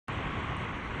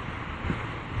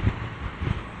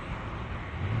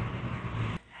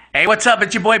Hey, what's up?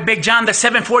 It's your boy Big John, the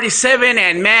 747,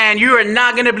 and man, you are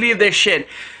not gonna believe this shit.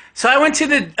 So I went to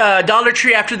the Dollar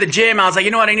Tree after the gym. I was like,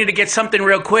 you know what? I need to get something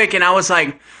real quick, and I was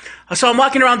like, so I'm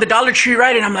walking around the Dollar Tree,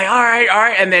 right? And I'm like, all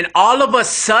right, and then all of a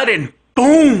sudden,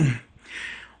 boom!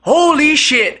 Holy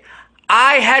shit!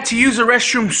 I had to use the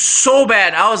restroom so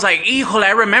bad. I was like, híjole,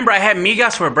 I remember I had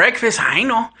migas for breakfast. I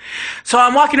know. So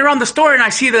I'm walking around the store and I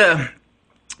see the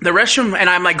restroom, and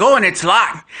I'm like, go, and it's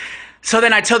locked. So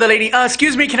then I tell the lady,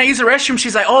 excuse me, can I use the restroom?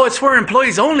 She's like, oh, it's for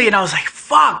employees only. And I was like,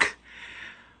 fuck.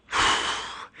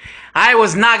 I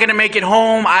was not going to make it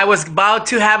home. I was about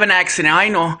to have an accident. I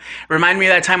know. Remind me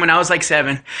of that time when I was like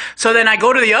 7. So then I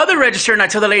go to the other register and I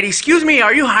tell the lady, excuse me,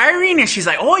 are you hiring? And she's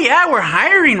like, oh yeah, we're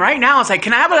hiring right now. I was like,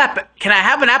 can I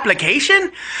have an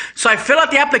application? So I fill out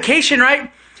the application, right?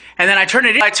 And then I turn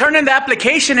it in. I turn in the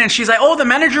application and she's like, oh, the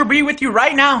manager will be with you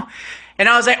right now. And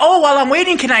I was like, oh, while I'm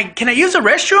waiting, can I use the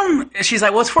restroom? And she's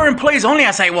like, well, it's for employees only. I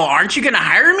was like, well, aren't you going to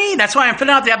hire me? That's why I'm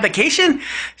filling out the application.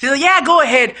 She's like, yeah, go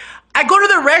ahead. I go to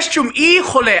the restroom.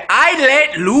 Híjole, I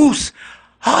let loose.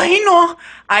 I know.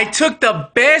 I took the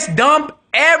best dump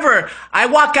ever. I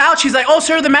walk out. She's like, oh,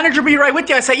 sir, the manager will be right with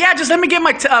you. I said, yeah, just let me get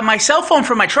my cell phone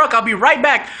from my truck. I'll be right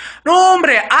back. No,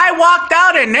 hombre, I walked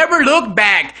out and never looked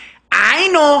back. I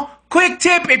know. Quick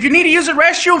tip, if you need to use a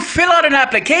restroom, fill out an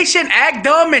application, act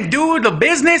dumb, and do the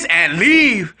business, and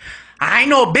leave. I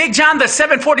know, Big John the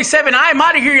 747, I'm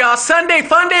out of here, y'all. Sunday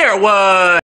fun day or what?